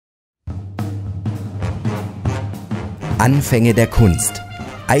Anfänge der Kunst.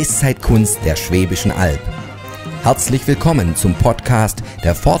 Eiszeitkunst der Schwäbischen Alb. Herzlich willkommen zum Podcast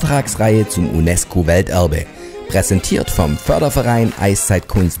der Vortragsreihe zum UNESCO-Welterbe, präsentiert vom Förderverein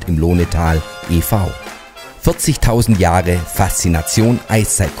Eiszeitkunst im Lonetal e.V. 40.000 Jahre Faszination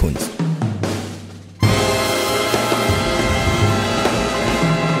Eiszeitkunst.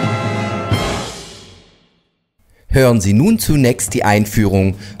 Hören Sie nun zunächst die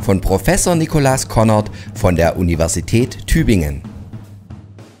Einführung von Prof. Conard von der Universität Tübingen.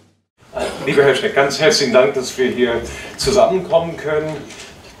 Lieber Herr Schneck, ganz herzlichen Dank, dass wir hier zusammenkommen können.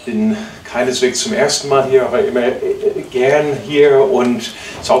 Ich bin keineswegs zum ersten Mal hier, aber immer gern hier und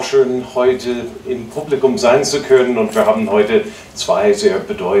es ist auch schön, heute im Publikum sein zu können. Und wir haben heute zwei sehr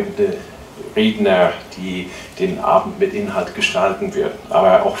bedeutende Redner, die den Abend mit Inhalt gestalten werden.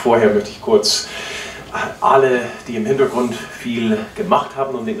 Aber auch vorher möchte ich kurz alle, die im Hintergrund viel gemacht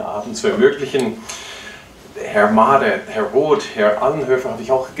haben, um den Abend zu ermöglichen. Herr Mader, Herr Roth, Herr Allenhöfer habe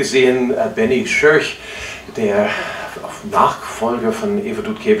ich auch gesehen, Benny Schörch, der Nachfolger von Eva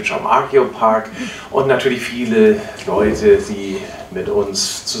Dudkiewicz am Archäopark und natürlich viele Leute, die mit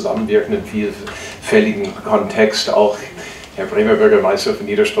uns zusammenwirken im vielfältigen Kontext. Auch Herr Bremer Bürgermeister von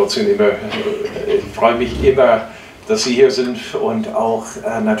Niederstotzing, ich freue mich immer, dass Sie hier sind und auch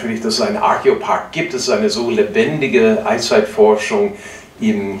natürlich, dass es einen Archäopark gibt. Es ist eine so lebendige Eiszeitforschung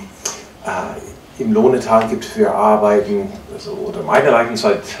im Lonetal gibt. Wir arbeiten also unter meiner Leitung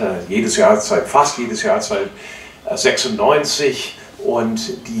fast jedes Jahr seit 96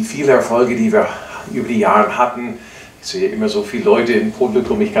 und die vielen Erfolge, die wir über die Jahre hatten. Ich sehe immer so viele Leute im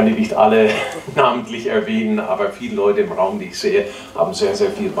Publikum, ich kann die nicht alle namentlich erwähnen, aber viele Leute im Raum, die ich sehe, haben sehr,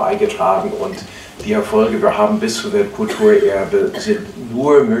 sehr viel beigetragen und die Erfolge, wir haben bis zu Weltkulturerbe, sind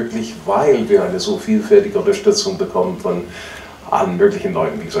nur möglich, weil wir eine so vielfältige Unterstützung bekommen von allen möglichen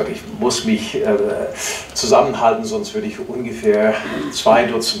Leuten. Wie gesagt, ich muss mich zusammenhalten, sonst würde ich ungefähr 2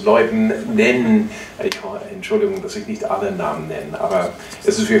 Dutzend Leuten nennen. Entschuldigung, dass ich nicht alle Namen nenne, aber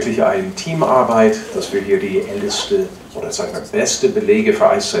es ist wirklich eine Teamarbeit, dass wir hier die älteste oder sagen wir beste Belege für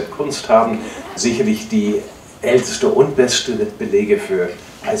Eiszeitkunst haben. Sicherlich die älteste und beste Belege für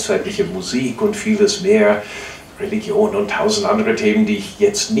eiszeitliche Musik und vieles mehr. Religion und 1000 andere Themen, die ich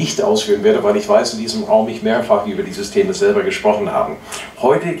jetzt nicht ausführen werde, weil ich weiß, in diesem Raum ich mehrfach über dieses Thema selber gesprochen habe.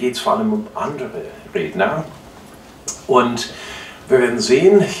 Heute geht es vor allem um andere Redner und wir werden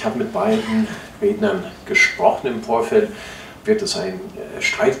sehen, ich habe mit beiden Rednern gesprochen im Vorfeld, wird es ein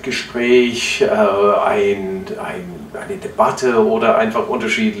Streitgespräch, eine Debatte oder einfach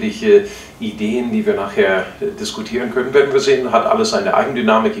unterschiedliche Ideen, die wir nachher diskutieren können, werden wir sehen, hat alles eine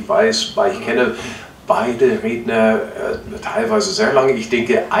Eigendynamik, ich weiß, weil ich kenne beide Redner teilweise sehr lange, ich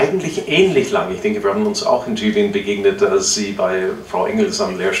denke eigentlich ähnlich lange. Ich denke, wir haben uns auch in Tübingen begegnet, als Sie bei Frau Engels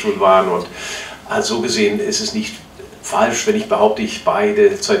am Lehrstuhl waren und so gesehen ist es nicht falsch, wenn ich behaupte, ich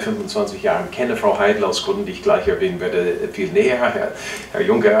beide seit 25 Jahren kenne. Frau Heidel aus Gründen, die ich gleich erwähnen werde, viel näher. Herr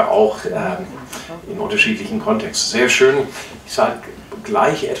Juncker auch in unterschiedlichen Kontexten. Sehr schön. Ich sage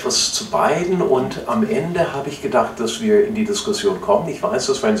gleich etwas zu beiden und am Ende habe ich gedacht, dass wir in die Diskussion kommen. Ich weiß,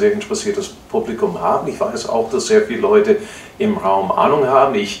 dass wir ein sehr interessiertes Publikum haben. Ich weiß auch, dass sehr viele Leute im Raum Ahnung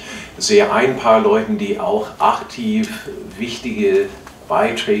haben. Ich sehe ein paar Leute, die auch aktiv wichtige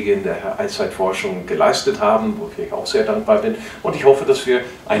Beiträge in der Eiszeitforschung geleistet haben, wofür ich auch sehr dankbar bin. Und ich hoffe, dass wir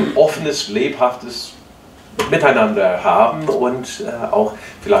ein offenes, lebhaftes Miteinander haben und auch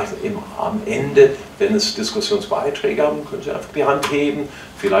vielleicht am Ende, wenn es Diskussionsbeiträge haben, können Sie einfach die Hand heben,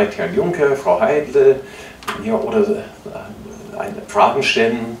 vielleicht Herrn Juncker, Frau Heidle, ja, oder Fragen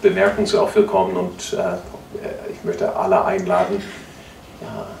stellen, Bemerkungen sind auch willkommen und ich möchte alle einladen,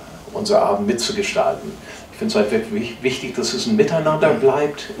 ja, unser Abend mitzugestalten. Ich finde es halt wirklich wichtig, dass es ein Miteinander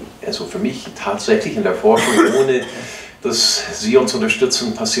bleibt, also für mich tatsächlich in der Forschung, ohne dass Sie uns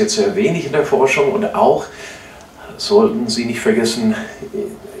unterstützen, passiert sehr wenig in der Forschung und auch sollten Sie nicht vergessen,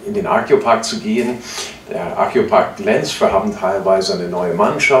 in den Archäopark zu gehen. Der Archäopark glänzt, wir haben teilweise eine neue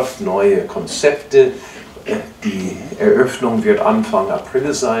Mannschaft, neue Konzepte. Die Eröffnung wird Anfang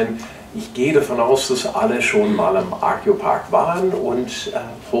April sein. Ich gehe davon aus, dass alle schon mal am Archäopark waren und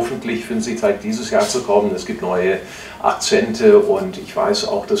hoffentlich finden Sie Zeit, dieses Jahr zu kommen. Es gibt neue Akzente und ich weiß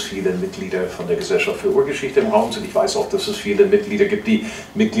auch, dass viele Mitglieder von der Gesellschaft für Urgeschichte im Raum sind. Ich weiß auch, dass es viele Mitglieder gibt, die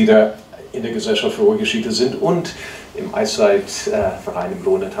Mitglieder in der Gesellschaft für Urgeschichte sind und im Eiszeitverein im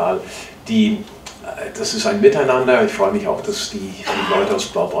Lonetal. Das ist ein Miteinander. Ich freue mich auch, dass die Leute aus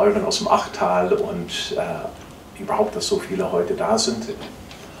Blaubeuren, aus dem Achtal und überhaupt, dass so viele heute da sind.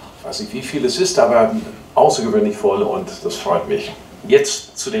 Ich weiß nicht, wie viel es ist, aber außergewöhnlich voll und das freut mich.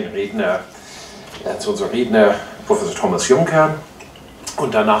 Jetzt zu den Redner, zu unserem Redner, Professor Thomas Juncker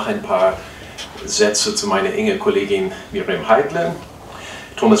und danach ein paar Sätze zu meiner engen Kollegin Miriam Heidle.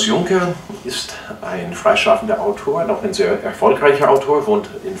 Thomas Juncker ist ein freischaffender Autor, noch ein sehr erfolgreicher Autor, wohnt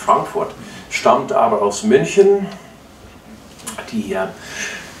in Frankfurt, stammt aber aus München.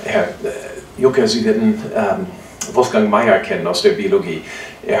 Herr Juncker, Sie werden Wolfgang Meyer kennen aus der Biologie.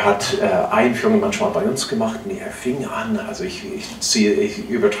 Er hat Einführungen manchmal bei uns gemacht und er fing an, also ich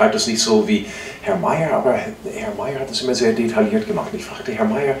übertreibe das nicht so wie Herr Meyer, aber Herr Meyer hat es immer sehr detailliert gemacht. Ich fragte Herr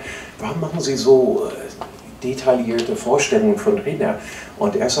Meyer, warum machen Sie so detaillierte Vorstellungen von Renner?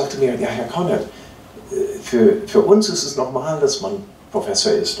 Und er sagte mir, ja Herr Conard, für uns ist es normal, dass man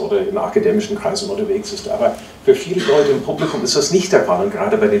Professor ist oder in akademischen Kreisen unterwegs ist, aber für viele Leute im Publikum ist das nicht der Fall, und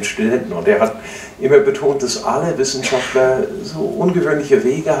gerade bei den Studenten. Und er hat immer betont, dass alle Wissenschaftler so ungewöhnliche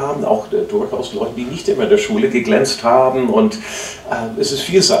Wege haben, auch durchaus Leute, die nicht immer in der Schule geglänzt haben, und es ist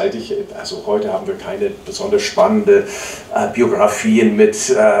vielseitig. Also heute haben wir keine besonders spannende Biografien mit,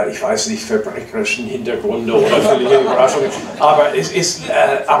 ich weiß nicht, verbrecherischen Hintergründen oder völlige Überraschungen,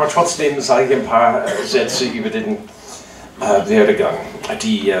 aber trotzdem sage ich ein paar Sätze über den Werdegang.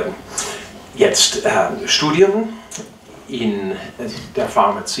 Die jetzt Studium in der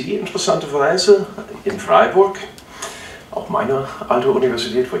Pharmazie, interessanterweise, in Freiburg, auch meine alte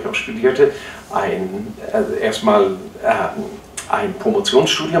Universität, wo ich auch studierte, erstmal ein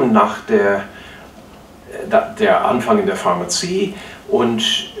Promotionsstudium nach der Anfang in der Pharmazie,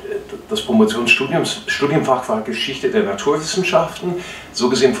 und das Promotionsstudiumfach war Geschichte der Naturwissenschaften. So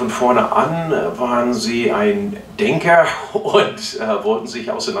gesehen von vorne an waren sie ein Denker und wollten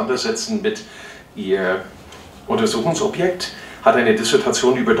sich auseinandersetzen mit ihr Untersuchungsobjekt. Hat eine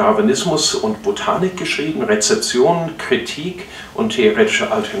Dissertation über Darwinismus und Botanik geschrieben, Rezeption, Kritik und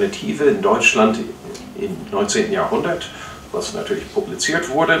theoretische Alternative in Deutschland im 19. Jahrhundert, was natürlich publiziert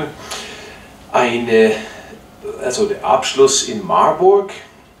wurde. Also der Abschluss in Marburg.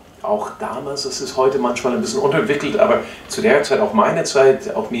 Auch damals, das ist heute manchmal ein bisschen unterentwickelt, aber zu der Zeit, auch meiner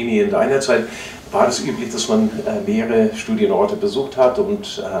Zeit, auch Mimi in deiner Zeit, war es üblich, dass man mehrere Studienorte besucht hat.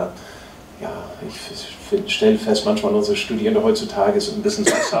 Und ich stelle fest, manchmal unsere Studierende heutzutage sind ein bisschen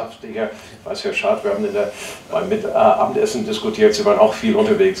sesshaftiger. Ich weiß ja, schade, wir haben beim Abendessen diskutiert, sie waren auch viel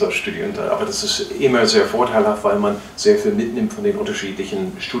unterwegs als Studierende, aber das ist immer sehr vorteilhaft, weil man sehr viel mitnimmt von den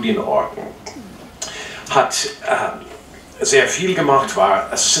unterschiedlichen Studienorten. Hat sehr viel gemacht,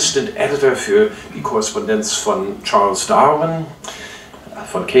 war Assistant Editor für die Korrespondenz von Charles Darwin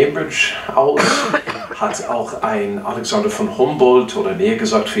von Cambridge aus, hat auch ein Alexander von Humboldt oder näher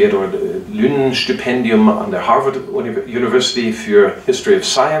gesagt Theodor Lynn Stipendium an der Harvard University für History of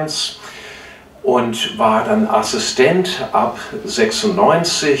Science und war dann Assistent ab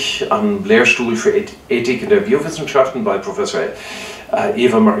 96 am Lehrstuhl für Ethik in der Biowissenschaften bei Professor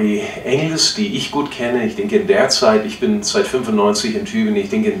Eva Marie Engels, die ich gut kenne. Ich denke in der Zeit, ich bin seit 95 in Tübingen, ich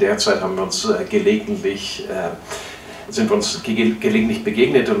denke in der Zeit haben wir uns gelegentlich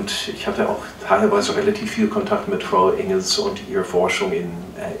begegnet, und ich hatte auch teilweise relativ viel Kontakt mit Frau Engels und ihrer Forschung in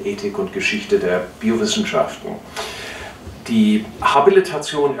Ethik und Geschichte der Biowissenschaften. Die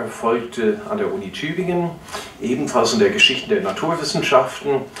Habilitation erfolgte an der Uni Tübingen, ebenfalls in der Geschichte der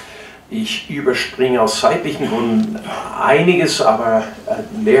Naturwissenschaften. Ich überspringe aus zeitlichen Gründen einiges, aber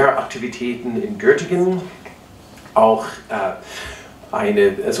Lehraktivitäten in Göttingen, auch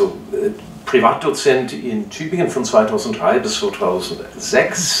Privatdozent in Tübingen von 2003 bis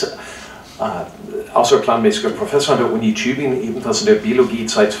 2006, außerplanmäßiger Professor an der Uni Tübingen, ebenfalls in der Biologie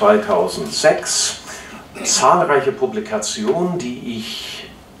seit 2006. Zahlreiche Publikationen, die ich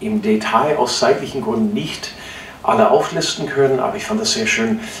im Detail aus zeitlichen Gründen nicht alle auflisten können, aber ich fand das sehr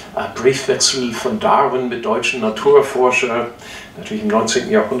schön. Briefwechsel von Darwin mit deutschen Naturforschern, natürlich im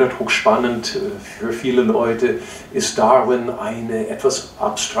 19. Jahrhundert hochspannend. Für viele Leute ist Darwin eine etwas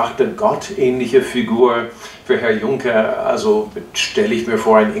abstrakte, gottähnliche Figur. Für Herr Juncker, also stelle ich mir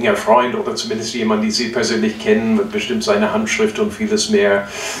vor, ein enger Freund oder zumindest jemand, die Sie persönlich kennen, wird bestimmt seine Handschrift und vieles mehr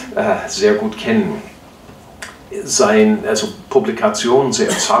sehr gut kennen. Publikationen, sehr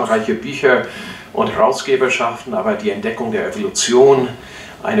zahlreiche Bücher und Herausgeberschaften, aber die Entdeckung der Evolution,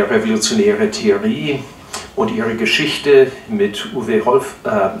 eine revolutionäre Theorie und ihre Geschichte mit Uwe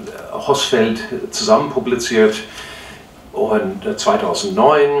Hosfeld zusammen publiziert. Und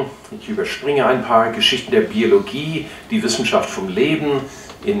 2009, ich überspringe ein paar, Geschichten der Biologie, die Wissenschaft vom Leben,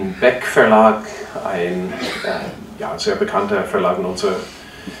 im Beck Verlag, ein sehr bekannter Verlag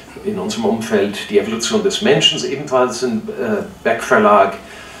in unserem Umfeld, die Evolution des Menschen, ebenfalls im Beck Verlag,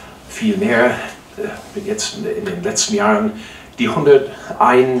 viel mehr. Jetzt in den letzten Jahren die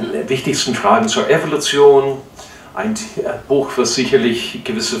 101 wichtigsten Fragen zur Evolution, ein Buch, was sicherlich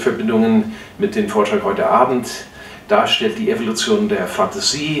gewisse Verbindungen mit dem Vortrag heute Abend darstellt, die Evolution der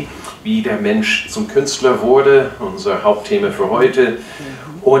Fantasie, wie der Mensch zum Künstler wurde, unser Hauptthema für heute.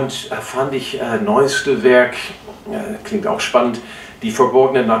 Und fand ich neueste Werk, klingt auch spannend, die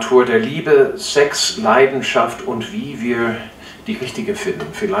verborgene Natur der Liebe, Sex, Leidenschaft und wie wir die richtige finden.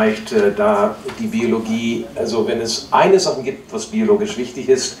 Vielleicht da die Biologie, also wenn es eine Sache gibt, was biologisch wichtig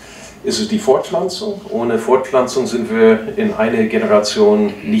ist, ist es die Fortpflanzung. Ohne Fortpflanzung sind wir in einer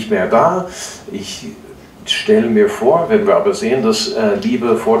Generation nicht mehr da. Ich stelle mir vor, wenn wir aber sehen, dass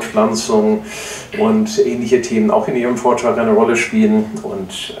Liebe, Fortpflanzung und ähnliche Themen auch in Ihrem Vortrag eine Rolle spielen,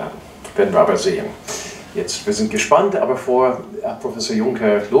 und werden wir aber sehen. Jetzt, wir sind gespannt, aber bevor Professor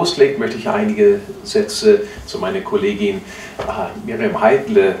Juncker loslegt, möchte ich einige Sätze zu meiner Kollegin Miriam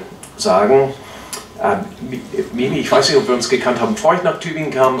Heidle sagen. Mimi, ich weiß nicht, ob wir uns gekannt haben, bevor ich nach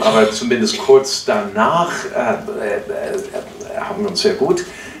Tübingen kam, aber zumindest kurz danach haben wir uns sehr gut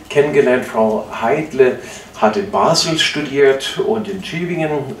kennengelernt. Frau Heidle hat in Basel studiert und in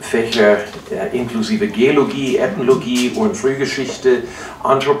Tübingen Fächer inklusive Geologie, Ethnologie und Frühgeschichte,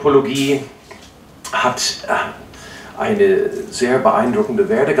 Anthropologie, hat eine sehr beeindruckende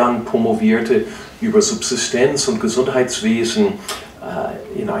Werdegang, promovierte über Subsistenz und Gesundheitswesen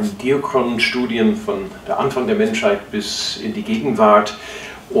in einen diachronen Studien von der Anfang der Menschheit bis in die Gegenwart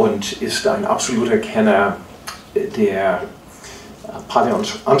und ist ein absoluter Kenner der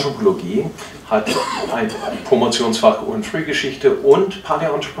Paläoanthropologie, hat ein Promotionsfach in Frühgeschichte und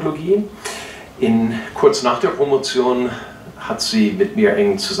Paläoanthropologie. Kurz nach der Promotion hat sie mit mir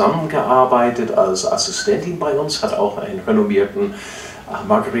eng zusammengearbeitet als Assistentin bei uns, hat auch einen renommierten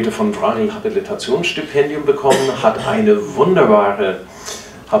Margarete von Wrangel Habilitationsstipendium bekommen, hat eine wunderbare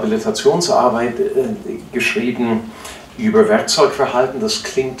Habilitationsarbeit geschrieben über Werkzeugverhalten. Das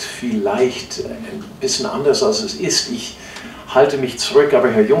klingt vielleicht ein bisschen anders, als es ist. Ich halte mich zurück,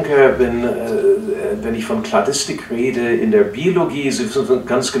 aber Herr Juncker, wenn ich von Kladistik rede in der Biologie, Sie wissen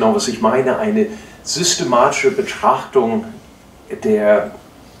ganz genau, was ich meine, eine systematische Betrachtung der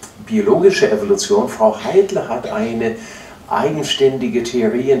biologischen Evolution. Frau Heidle hat eine eigenständige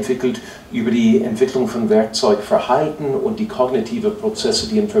Theorie entwickelt über die Entwicklung von Werkzeugverhalten und die kognitiven Prozesse,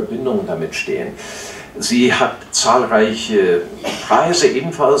 die in Verbindung damit stehen. Sie hat zahlreiche Preise,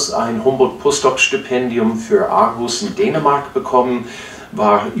 ebenfalls ein Humboldt-Postdoc-Stipendium für Aarhus in Dänemark bekommen,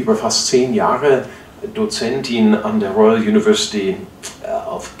 war über fast 10 Jahre Dozentin an der Royal University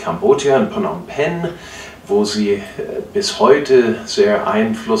of Cambodia in Phnom Penh, wo sie bis heute sehr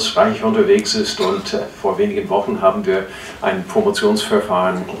einflussreich unterwegs ist, und vor wenigen Wochen haben wir ein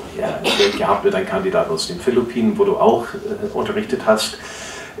Promotionsverfahren gehabt mit einem Kandidaten aus den Philippinen, wo du auch unterrichtet hast.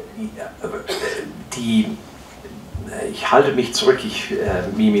 Ich halte mich zurück,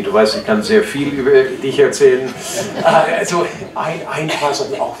 Mimi, du weißt, ich kann sehr viel über dich erzählen. Also ein paar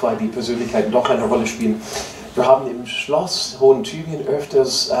Sachen, auch weil die Persönlichkeiten doch eine Rolle spielen. Wir haben im Schloss Hohen-Tübingen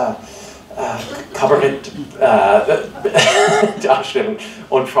öfters Kabarett-Darstellung.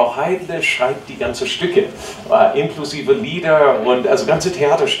 Und Frau Heidle schreibt die ganzen Stücke, inklusive Lieder und also ganze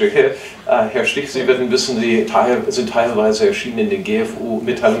Theaterstücke. Herr Stich, Sie werden wissen, sie sind teilweise erschienen in den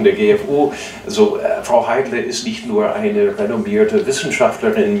GFU-Mitteilungen der GFU. Also, Frau Heidle ist nicht nur eine renommierte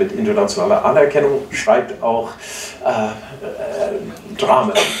Wissenschaftlerin mit internationaler Anerkennung, schreibt auch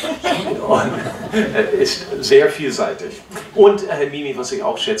Dramen und ist sehr vielseitig. Und Mimi, was ich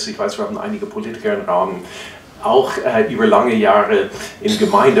auch schätze, ich weiß, wir haben einige Politiker im Raum, auch über lange Jahre im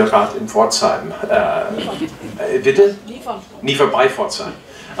Gemeinderat in Pforzheim. Bitte? Liefer bei Pforzheim.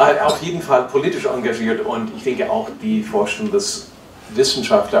 Auf jeden Fall politisch engagiert, und ich denke auch die Vorstellung, dass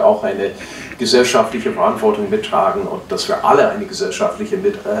Wissenschaftler auch eine gesellschaftliche Verantwortung mittragen und dass wir alle eine gesellschaftliche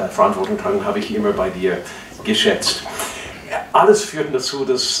Verantwortung tragen, habe ich immer bei dir geschätzt. Alles führt dazu,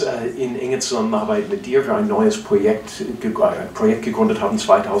 dass in enger Zusammenarbeit mit dir wir ein neues Projekt gegründet haben,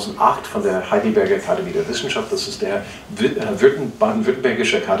 2008 von der Heidelberger Akademie der Wissenschaft. Das ist der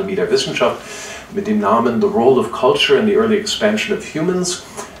Baden-Württembergische Akademie der Wissenschaft mit dem Namen The Role of Culture in the Early Expansion of Humans.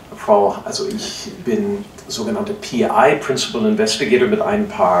 Also ich bin sogenannter PI, Principal Investigator, mit ein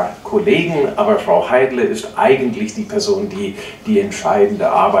paar Kollegen, aber Frau Heidle ist eigentlich die Person, die die entscheidende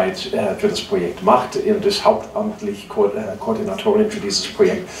Arbeit für das Projekt macht und ist hauptamtlich Koordinatorin für dieses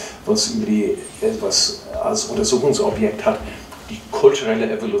Projekt, was als Untersuchungsobjekt hat die kulturelle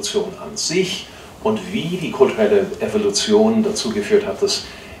Evolution an sich und wie die kulturelle Evolution dazu geführt hat, dass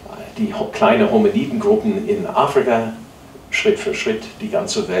die kleinen Hominidengruppen in Afrika Schritt für Schritt die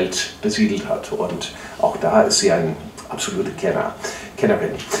ganze Welt besiedelt hat. Und auch da ist sie eine absolute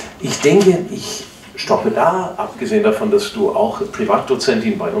Kennerin. Ich denke, ich stoppe da, abgesehen davon, dass du auch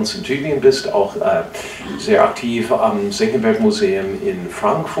Privatdozentin bei uns in Tübingen bist, auch sehr aktiv am Senckenberg Museum in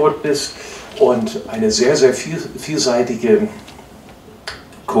Frankfurt bist. und eine sehr, sehr vielseitige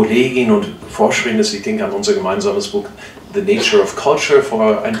Kollegin und Forscherin ist. Ich denke an unser gemeinsames Buch The Nature of Culture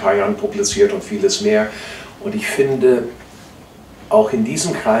vor ein paar Jahren publiziert und vieles mehr. Und ich finde auch in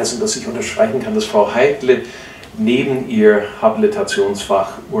diesen Kreisen, dass ich unterstreichen kann, dass Frau Heidle neben ihr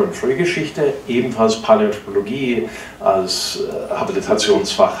Habilitationsfach Ur- und Frühgeschichte ebenfalls Paläontologie als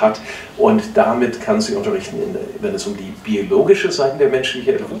Habilitationsfach hat, und damit kann sie unterrichten, wenn es um die biologische Seite der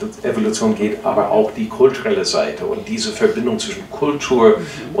menschlichen Evolution geht, aber auch die kulturelle Seite, und diese Verbindung zwischen Kultur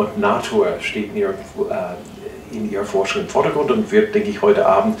und Natur steht in ihrer Forschung im Vordergrund und wird, denke ich, heute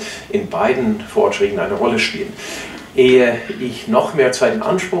Abend in beiden Vorträgen eine Rolle spielen. Ehe ich noch mehr Zeit in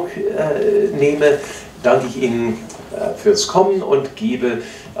Anspruch nehme, danke ich Ihnen fürs Kommen und gebe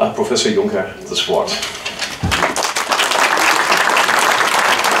Professor Juncker das Wort.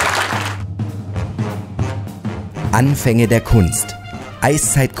 Anfänge der Kunst.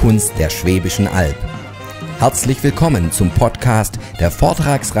 Eiszeitkunst der Schwäbischen Alb. Herzlich willkommen zum Podcast der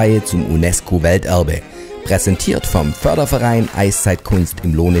Vortragsreihe zum UNESCO-Welterbe, präsentiert vom Förderverein Eiszeitkunst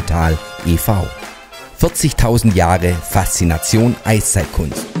im Lonetal e.V. 40.000 Jahre Faszination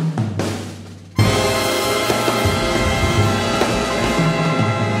Eiszeitkunst.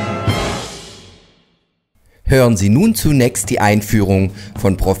 Hören Sie nun zunächst die Einführung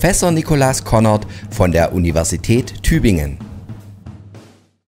von Professor Conard von der Universität Tübingen.